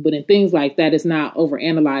 but in things like that, it's not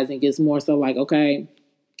overanalyzing. It's more so like, okay,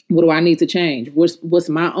 what do I need to change? What's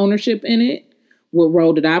my ownership in it? What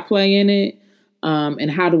role did I play in it?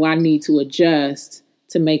 And how do I need to adjust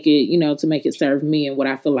to make it serve me and what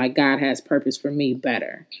I feel like God has purpose for me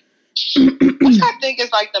better. Which I think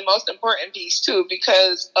is like the most important piece too,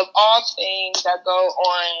 because of all things that go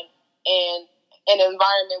on in an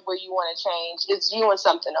environment where you want to change, it's you and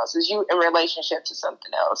something else. It's you in relationship to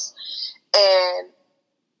something else. And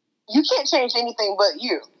you can't change anything but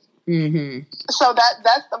you. Mm-hmm. So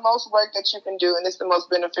that's the most work that you can do, and it's the most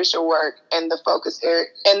beneficial work and the focus area,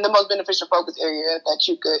 and the most beneficial focus area that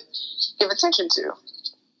you could give attention to.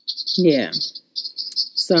 Yeah.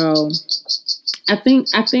 So I think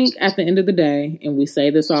at the end of the day, and we say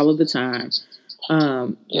this all of the time,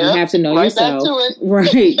 you have to know yourself.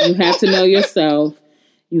 Right. You have to know yourself.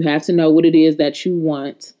 You have to know what it is that you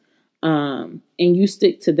want. And you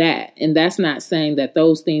stick to that. And that's not saying that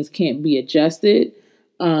those things can't be adjusted.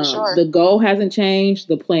 Sure. The goal hasn't changed.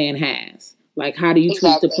 The plan has. Like, how do you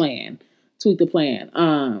tweak the plan?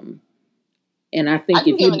 And I think I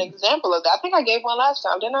can give an example of that. I think I gave one last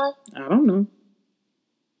time, didn't I? I don't know.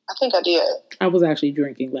 I think I did. I was actually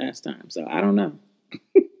drinking last time, so I don't know.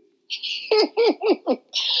 You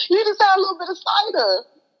just had a little bit of cider.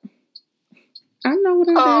 I know what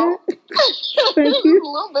I did. Thank you. A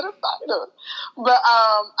little bit of cider. But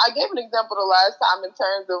I gave an example the last time in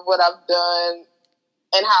terms of what I've done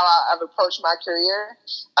and how I've approached my career.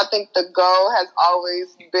 I think the goal has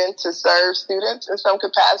always been to serve students in some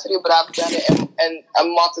capacity, but I've done it in a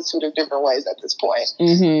multitude of different ways at this point.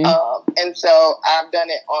 Mm-hmm. And so I've done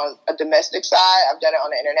it on a domestic side. I've done it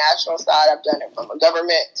on an international side. I've done it from a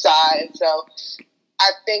government side. And so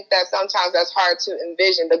I think that sometimes that's hard to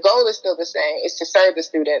envision. The goal is still the same. It's to serve the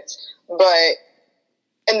students, but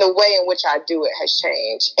in the way in which I do it has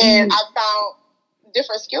changed. And I found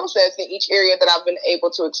different skill sets in each area that I've been able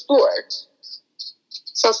to explore.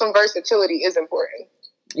 So some versatility is important.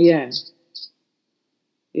 Yeah.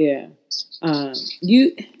 Yeah. And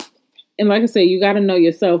like I said, you got to know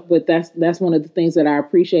yourself, but that's one of the things that I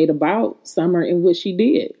appreciate about Summer and what she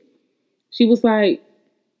did. She was like,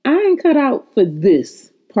 I ain't cut out for this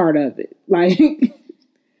part of it. Like,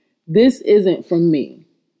 this isn't for me.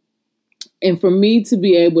 And for me to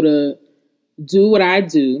be able to do what I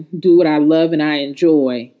do what I love and I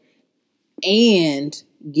enjoy, and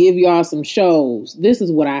give y'all some shows. This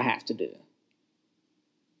is what I have to do.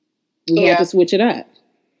 We have to switch it up.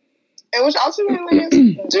 And which ultimately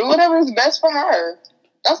is do whatever is best for her.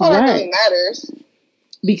 That's all that really matters.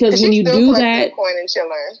 Because when you do that,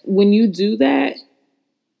 when you do that,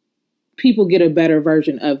 people get a better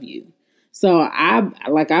version of you. So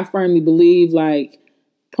I firmly believe like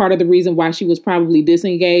part of the reason why she was probably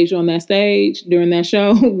disengaged on that stage during that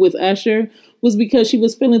show with Usher was because she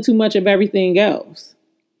was feeling too much of everything else.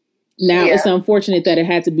 Now, it's unfortunate that it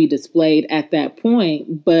had to be displayed at that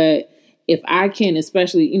point, but if I can,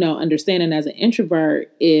 especially, understanding as an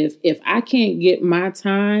introvert, if I can't get my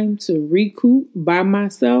time to recoup by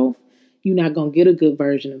myself, you're not going to get a good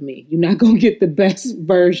version of me. You're not going to get the best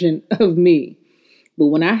version of me. But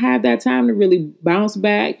when I have that time to really bounce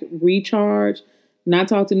back, recharge, not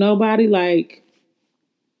talk to nobody, like,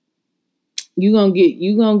 you're gonna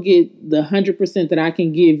get the 100% that I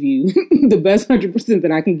can give you, the best 100%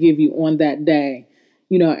 that I can give you on that day,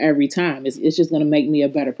 every time. It's just gonna make me a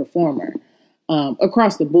better performer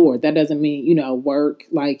across the board. That doesn't mean, work,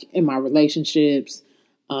 like in my relationships,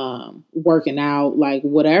 working out, like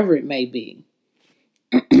whatever it may be.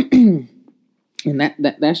 And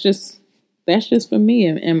that's just for me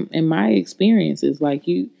and my experiences. Like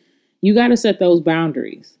you got to set those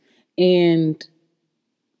boundaries and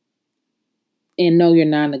know your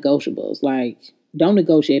non-negotiables. Like, don't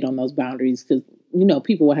negotiate on those boundaries because,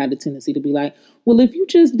 people will have the tendency to be like, well, if you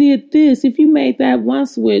just did this, if you made that one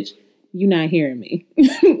switch, you're not hearing me.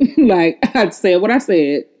 Like, I said what I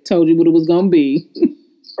said, told you what it was going to be.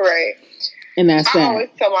 Right. And that's that. I always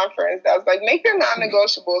tell my friends that. I was like, make your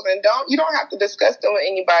non-negotiables and you don't have to discuss them with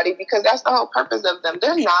anybody because that's the whole purpose of them.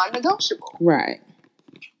 They're non-negotiable. Right.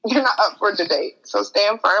 You're not up for debate. So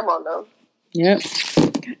stand firm on them. Yep.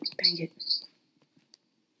 God dang it.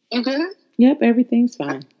 You good? Yep, everything's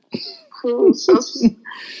fine. Cool. So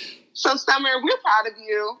Summer, we're proud of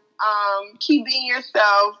you. Keep being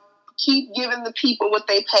yourself. Keep giving the people what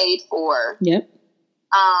they paid for. Yep.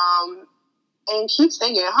 And keep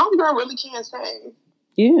singing. Homegirl really can sing.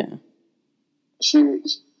 Yeah. She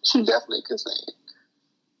definitely can sing.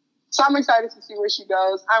 So I'm excited to see where she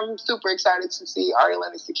goes. I'm super excited to see Ari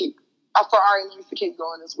Lennox to keep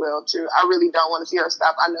going as well too. I really don't want to see her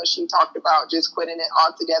stop. I know she talked about just quitting it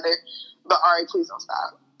altogether, but Ari, please don't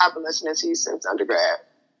stop. I've been listening to you since undergrad.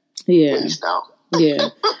 Yeah. Please don't. Yeah.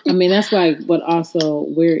 I mean, that's like, but also,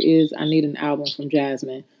 where is I Need an Album from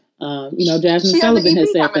Jasmine? Jasmine Sullivan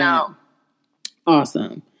has said that. Out.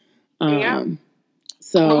 Awesome. Yeah.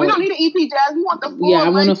 So, but we don't need an EP, Jazz. We want the full. Yeah, I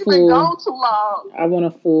want a full. You've been gone too long. I want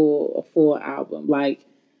a full album. Like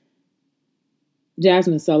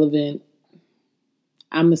Jasmine Sullivan,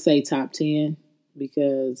 I'm gonna say top 10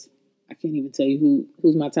 because I can't even tell you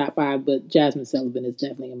who's my top 5, but Jasmine Sullivan is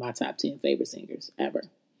definitely in my top 10 favorite singers ever,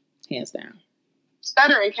 hands down.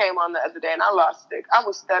 Stuttering came on the other day and I lost it. I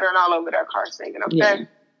was stuttering all over that car singing. Okay. Yeah.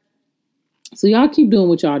 So y'all keep doing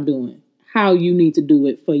what y'all doing. How you need to do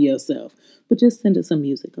it for yourself. But just send us some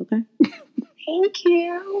music, okay? Thank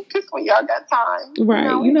you. Just when y'all got time.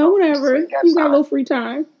 Right. Whatever. You got a little free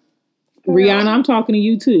time. Yeah. Rihanna, I'm talking to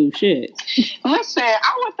you too. Shit. Listen,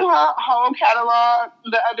 I went through her whole catalog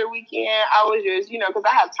the other weekend. I was just, because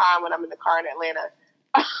I have time when I'm in the car in Atlanta.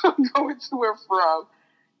 I'm going to and from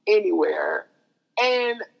anywhere.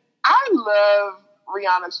 And I love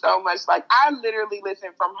Rihanna so much. Like, I literally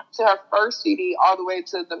listened to her first CD all the way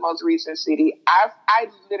to the most recent CD. I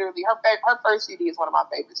literally, her first CD is one of my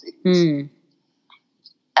favorite CDs.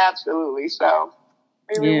 Absolutely. So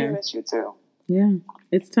we really miss you too. Yeah,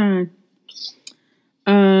 it's time.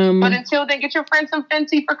 But until then, get your friends some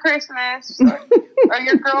Fenty for Christmas, or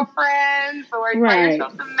your girlfriends, or buy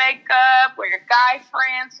yourself some makeup, or your guy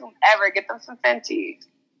friends, whoever. Get them some Fenty.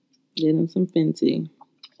 Get them some Fenty.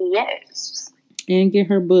 Yes. And get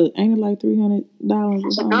her book. Ain't it like $300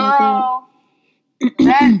 or something? Girl, like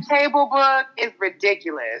that table book is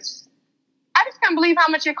ridiculous. I just can't believe how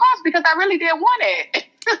much it cost because I really did want it.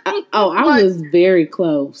 I was very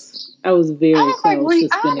close. I was very close to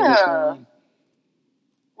spending it.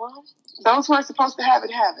 Well, those who are supposed to have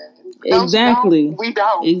it, have it. Exactly. We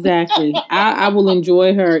don't. Exactly. I will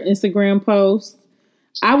enjoy her Instagram posts.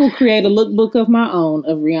 I will create a lookbook of my own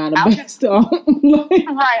of Rihanna based on.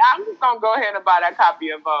 Right. I'm just gonna go ahead and buy that copy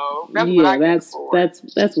of Vogue.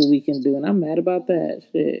 That's what we can do, and I'm mad about that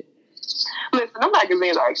shit. Listen, the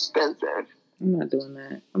magazines are expensive. I'm not doing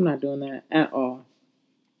that at all.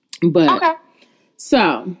 But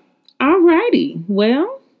so, alrighty.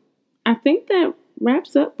 Well, I think that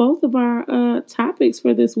wraps up both of our topics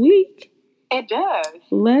for this week. It does.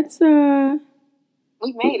 Let's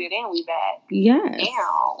we made it and we back. Yes.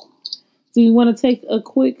 Damn. Do you want to take a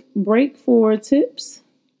quick break for tips?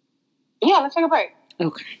 Yeah, let's take a break.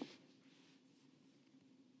 Okay.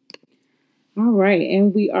 All right,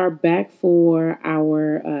 and we are back for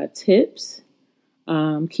our tips.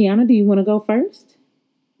 Kiana, do you want to go first?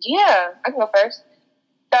 Yeah, I can go first.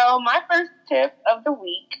 So my first tip of the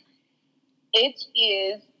week, it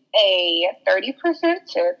is a 30%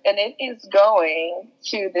 tip, and it is going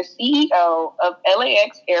to the CEO of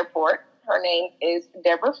LAX Airport. Her name is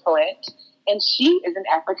Deborah Flint, and she is an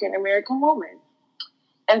African American woman.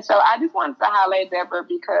 And so I just wanted to highlight Deborah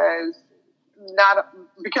because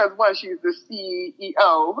one, she's the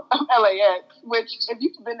CEO of LAX, which if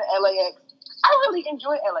you've been to LAX, I really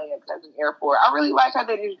enjoy LAX as an airport. I really like how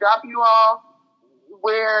they just drop you off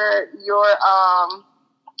where your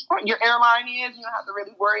airline is. You don't have to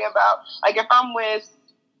really worry about, like, if I'm with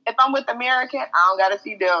American, I don't got to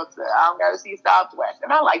see Delta. I don't got to see Southwest.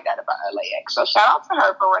 And I like that about LAX. So shout out to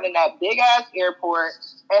her for running that big ass airport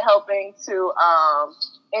and helping to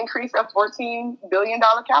increase a $14 billion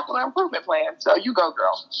capital improvement plan. So you go,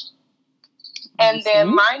 girl. And then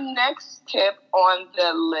my next tip on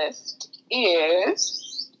the list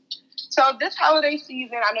is, so this holiday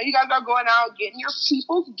season, I know you guys are going out getting your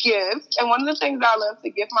people gifts. And one of the things I love to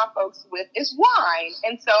gift my folks with is wine.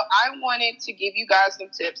 And so I wanted to give you guys some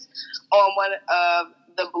tips on one of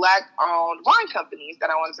the Black-owned wine companies that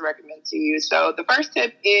I wanted to recommend to you. So the first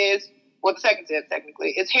tip is, well, the second tip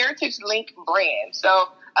technically, is Heritage Link Brand. So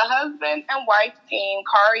a husband and wife team,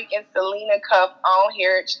 Kari and Selena Cuff, own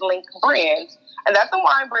Heritage Link Brands. And that's a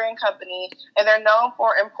wine brand company, and they're known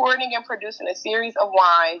for importing and producing a series of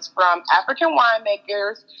wines from African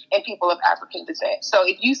winemakers and people of African descent. So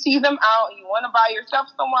if you see them out and you want to buy yourself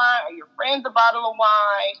some wine or your friends a bottle of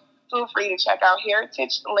wine, feel free to check out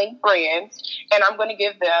Heritage Link Brands, and I'm going to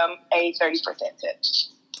give them a 30% tip.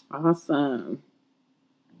 Awesome.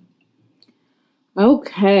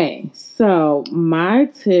 Okay, so my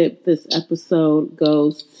tip this episode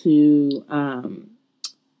goes to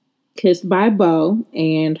Kissed by Bo,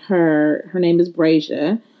 and her name is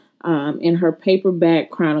Brasia. In her Paperback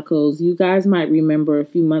Chronicles, you guys might remember a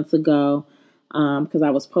few months ago, because I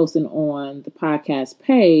was posting on the podcast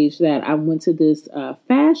page that I went to this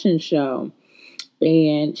fashion show,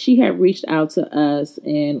 and she had reached out to us.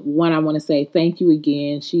 And one, I want to say thank you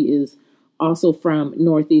again. She is also from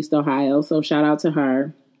Northeast Ohio, so shout out to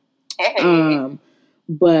her. Hey.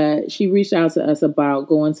 But she reached out to us about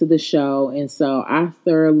going to the show, and so I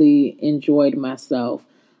thoroughly enjoyed myself.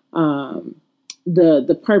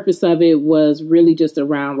 The purpose of it was really just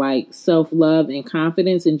around like self-love and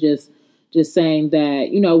confidence, and just saying that,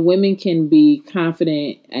 you know, women can be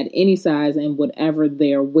confident at any size and whatever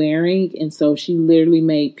they're wearing. And so she literally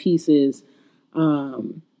made pieces,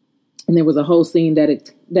 and there was a whole scene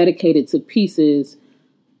dedicated to pieces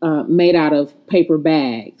made out of paper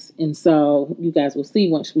bags. And so you guys will see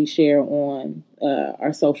once we share on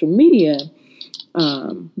our social media,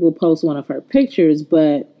 we'll post one of her pictures.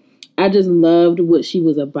 But I just loved what she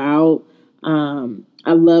was about.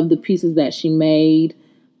 I love the pieces that she made.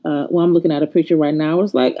 Well, I'm looking at a picture right now.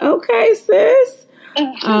 It's like, okay, sis.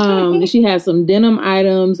 She had some denim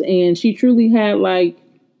items, and she truly had like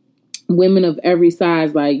women of every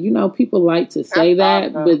size. Like, you know, people like to say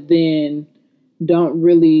that, but then don't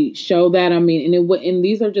really show that. I mean, and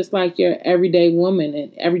these are just like your everyday women,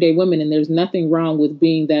 and there's nothing wrong with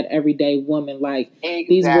being that everyday woman. Like, exactly.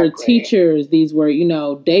 These were teachers, these were, you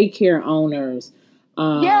know, daycare owners,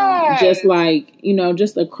 just like, you know,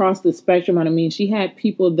 just across the spectrum. I mean, she had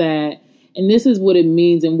people that, and this is what it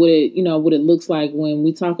means and what it looks like when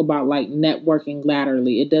we talk about like networking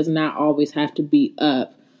laterally. It does not always have to be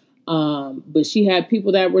up. But she had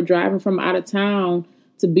people that were driving from out of town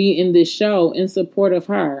to be in this show in support of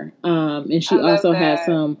her. And she also had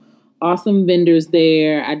some awesome vendors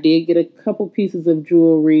there. I did get a couple pieces of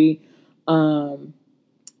jewelry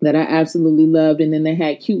that I absolutely loved. And then they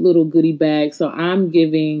had cute little goodie bags. So I'm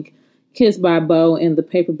giving Kissed by Bo and the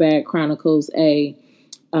Paperback Chronicles a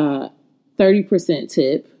 30%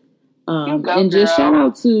 tip. And just shout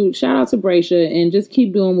out to Brasia, and just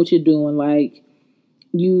keep doing what you're doing. Like,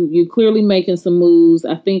 you're clearly making some moves.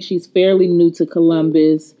 I think she's fairly new to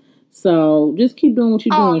Columbus. So just keep doing what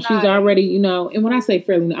you're doing. Nice. She's already, you know, and when I say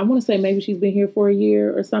fairly new, I want to say maybe she's been here for a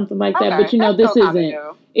year or something like that. But, you know, this isn't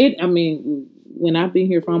it. I mean, when I've been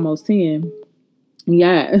here for almost 10,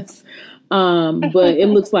 yes. But it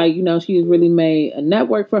looks like, you know, she's really made a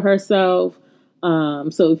network for herself.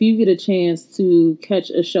 So if you get a chance to catch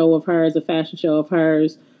a show of hers, a fashion show of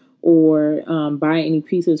hers, or buy any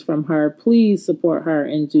pieces from her, please support her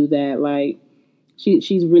and do that. Like,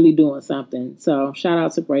 she's really doing something. So shout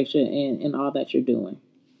out to Brasia and all that you're doing.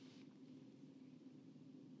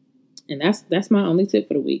 And that's my only tip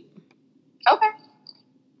for the week. Okay.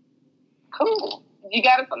 Cool. You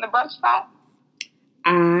got us on the brunch spot?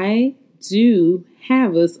 I do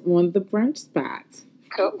have us on the brunch spot.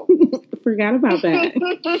 Cool. Forgot about that.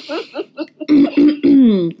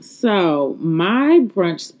 So, my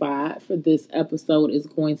brunch spot for this episode is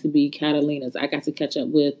going to be Catalina's. I got to catch up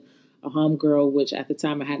with a homegirl, which at the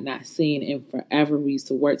time I had not seen in forever. We used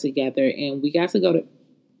to work together, and we got to go to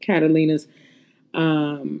Catalina's.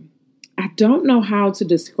 I don't know how to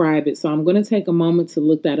describe it, so I'm going to take a moment to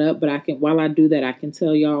look that up, but while I do that, I can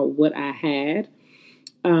tell y'all what I had.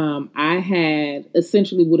 I had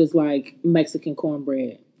essentially what is like Mexican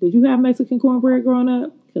cornbread. Did you have Mexican cornbread growing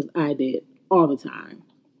up? Because I did all the time.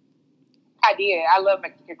 I did. I love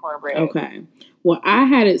Mexican cornbread. Okay. Well, I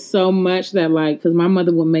had it so much that because my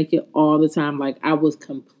mother would make it all the time, I was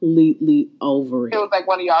completely over it. It was like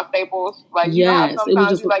one of y'all staples. Yes, you know how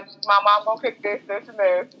sometimes it was just my mom gonna cook this, and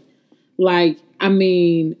this.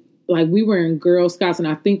 We were in Girl Scouts, and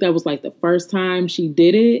I think that was the first time she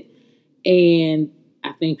did it, and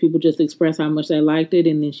I think people just expressed how much they liked it,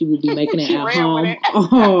 and then she would be making it at home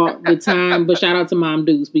all the time. But shout out to Mom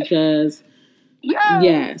Dukes because,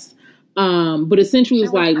 yes. But essentially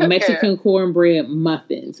it was Mexican cornbread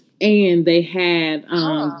muffins, and they had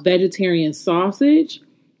vegetarian sausage.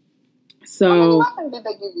 So how many muffins did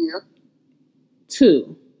they give you?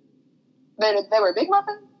 2. They were big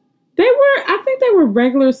muffins? I think they were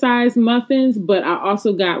regular sized muffins, but I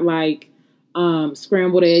also got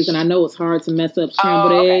scrambled eggs, and I know it's hard to mess up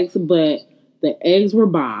scrambled eggs, but the eggs were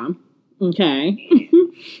bomb. Okay.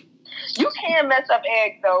 You can mess up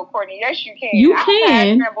eggs, though, Courtney. Yes, you can. You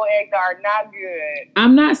can. Scrambled eggs are not good.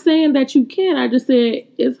 I'm not saying that you can. I just said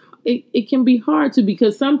it can be hard to,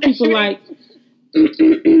 because some people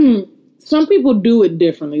some people do it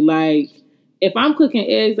differently. If I'm cooking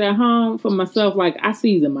eggs at home for myself, I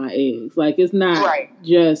season my eggs. It's not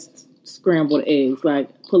just scrambled eggs.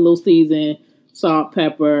 Put a little season, salt,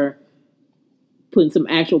 pepper, putting some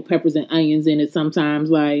actual peppers and onions in it sometimes.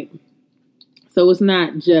 So it's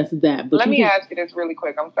not just that. But let me ask you this really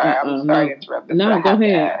quick. I'm sorry. I'm sorry to interrupt this. No, go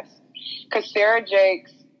ahead. Because Sarah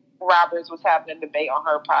Jakes Roberts was having a debate on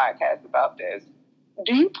her podcast about this.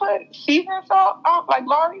 Do you put seasoning salt on, like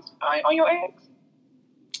Lawry's, on your eggs?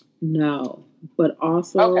 No. But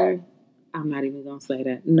also, I'm not even going to say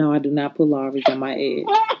that. No, I do not put Lawry's on my eggs.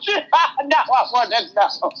 No.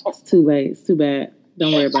 It's too late. It's too bad.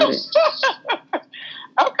 Don't worry about it.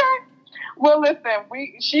 Okay. Well, listen,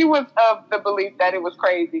 she was of the belief that it was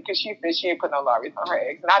crazy because she said she didn't put no Lawry's on her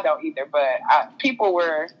eggs, and I don't either, but people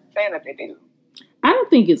were saying that they do. I don't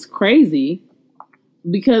think it's crazy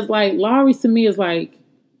because, Lawry's to me is all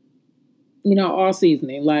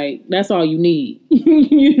seasoning. That's all you need.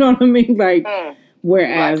 You know what I mean?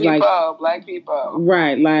 Whereas, black people.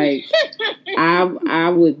 Right, I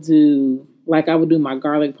would do, I would do my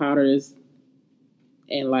garlic powders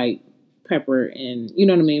and, pepper and, you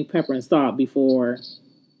know what I mean, pepper and salt before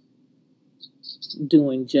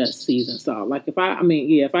doing just seasoned salt. If I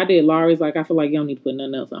did Lawry's, I feel like you don't need to put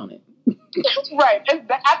nothing else on it. Right. I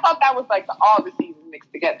thought that was all the seasons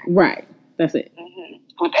mixed together. Right. That's it. Mm-hmm.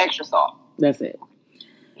 With extra salt. That's it.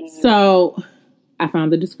 Mm-hmm. So I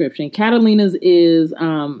found the description. Catalina's is,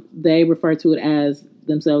 they refer to it as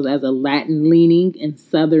themselves as a Latin leaning and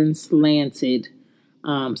Southern slanted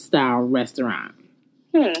style restaurant.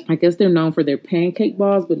 I guess they're known for their pancake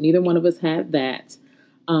balls, but neither one of us had that.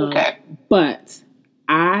 But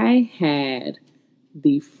I had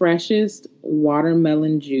the freshest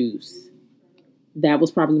watermelon juice. That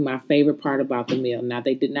was probably my favorite part about the meal. Now,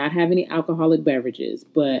 they did not have any alcoholic beverages,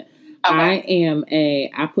 but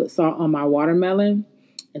I put salt on my watermelon.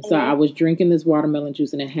 And so I was drinking this watermelon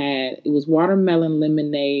juice, and it was watermelon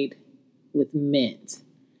lemonade with mint.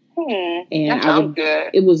 And that sounds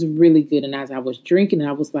good. It was really good. And as I was drinking,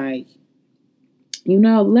 I was like,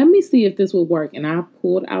 let me see if this will work. And I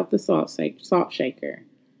pulled out the salt shaker.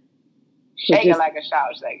 Shake it like a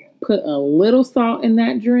salt shaker. Put a little salt in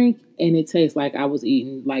that drink, and it tastes like I was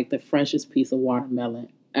eating the freshest piece of watermelon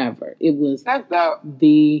ever. It was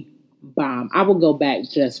the bomb. I will go back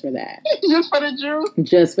just for that. Just for the juice?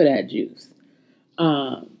 Just for that juice.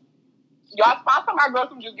 Y'all sponsor my girl,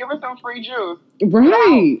 just give her some free juice.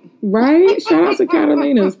 Right. Shout out to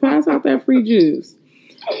Catalina's. Pass out that free juice.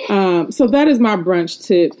 So that is my brunch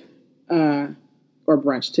tip,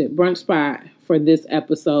 brunch spot for this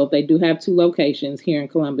episode. They do have 2 locations here in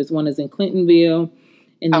Columbus. One is in Clintonville,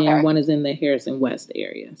 and then one is in the Harrison West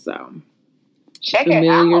area. So check them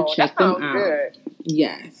out. Good.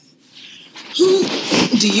 Yes.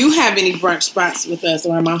 Do you have any brunch spots with us,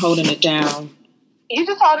 or am I holding it down? You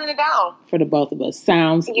just holding it down. For the both of us.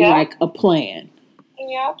 Sounds like a plan.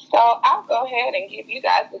 Yep. So I'll go ahead and give you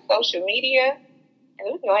guys the social media, and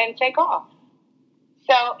we can go ahead and take off.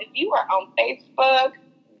 So if you are on Facebook,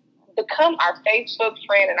 become our Facebook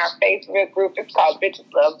friend in our Facebook group. It's called Bitches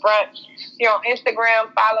Love Brunch. If you're on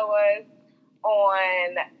Instagram, follow us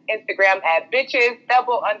on Instagram at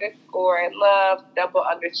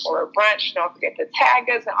bitches_love_brunch. Don't forget to tag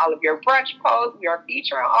us in all of your brunch posts. We are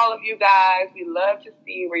featuring all of you guys. We love to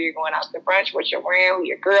see where you're going out to brunch, what you're wearing, who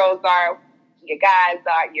your girls are, who your guys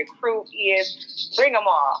are, your crew is. Bring them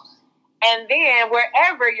all. And then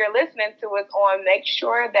wherever you're listening to us on, make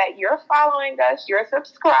sure that you're following us, you're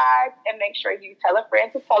subscribed, and make sure you tell a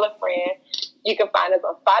friend to tell a friend. You can find us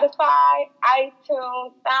on Spotify,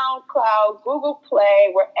 iTunes, SoundCloud, Google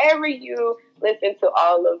Play, wherever you listen to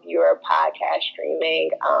all of your podcast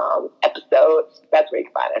streaming episodes. That's where you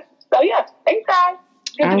can find us. So, yeah, thanks, guys.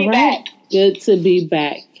 Good to be back. Good to be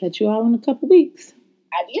back. Catch you all in a couple weeks.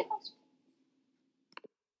 Adios.